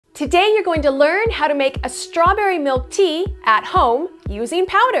Today you're going to learn how to make a strawberry milk tea at home using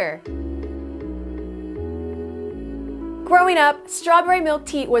powder. Growing up, strawberry milk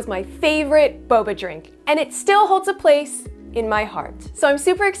tea was my favorite boba drink, and it still holds a place in my heart. So I'm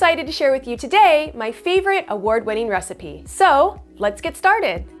super excited to share with you today my favorite award-winning recipe. So let's get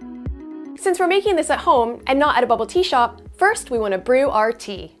started. Since we're making this at home and not at a bubble tea shop, first we want to brew our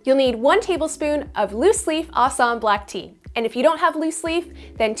tea. You'll need 1 tablespoon of loose leaf Assam black tea. And if you don't have loose leaf,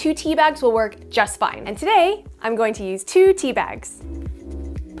 then 2 tea bags will work just fine. And today, I'm going to use 2 tea bags.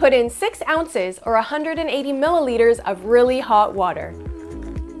 Put in 6 ounces or 180 milliliters of really hot water.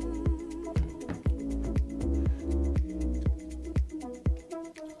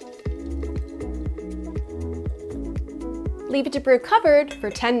 Leave it to brew covered for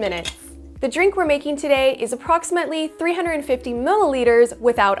 10 minutes. The drink we're making today is approximately 350 milliliters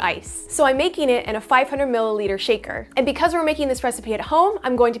without ice. So I'm making it in a 500 milliliter shaker. And because we're making this recipe at home,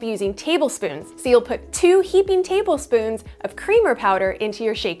 I'm going to be using tablespoons. So you'll put 2 heaping tablespoons of creamer powder into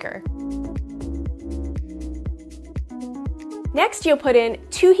your shaker. Next, you'll put in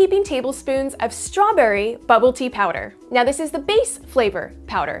 2 heaping tablespoons of strawberry bubble tea powder. Now this is the base flavor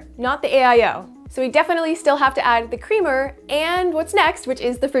powder, not the AIO. So we definitely still have to add the creamer and what's next, which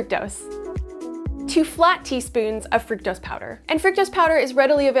is the fructose. 2 flat teaspoons of fructose powder. And fructose powder is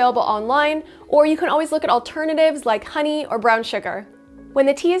readily available online, or you can always look at alternatives like honey or brown sugar. When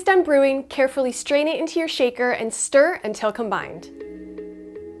the tea is done brewing, carefully strain it into your shaker and stir until combined.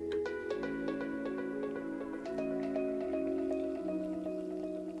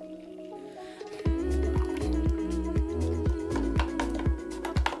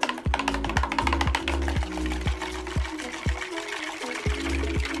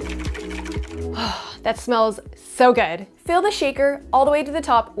 That smells so good. Fill the shaker all the way to the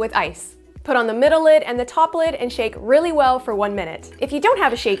top with ice. Put on the middle lid and the top lid and shake really well for 1 minute. If you don't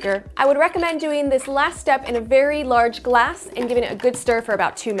have a shaker, I would recommend doing this last step in a very large glass and giving it a good stir for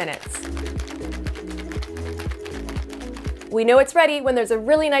about 2 minutes. We know it's ready when there's a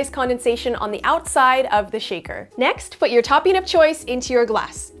really nice condensation on the outside of the shaker. Next, put your topping of choice into your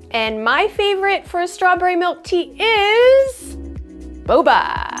glass. And my favorite for a strawberry milk tea is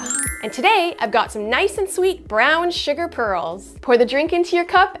Boba. And today, I've got some nice and sweet brown sugar pearls. Pour the drink into your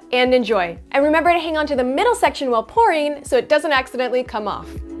cup and enjoy. And remember to hang on to the middle section while pouring so it doesn't accidentally come off.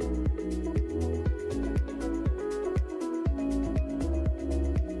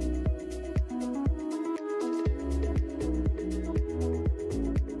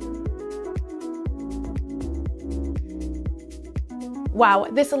 Wow,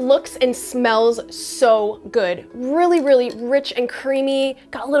 this looks and smells so good. Really, really rich and creamy.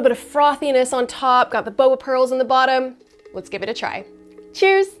 Got a little bit of frothiness on top, got the boba pearls in the bottom. Let's give it a try.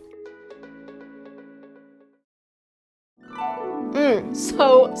 Cheers!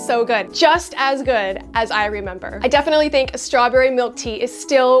 So good. Just as good as I remember. I definitely think strawberry milk tea is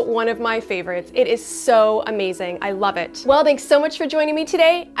still one of my favorites. It is so amazing. I love it. Well, thanks so much for joining me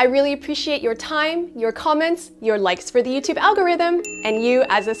today. I really appreciate your time, your comments, your likes for the YouTube algorithm, and you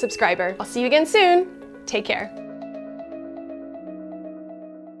as a subscriber. I'll see you again soon. Take care.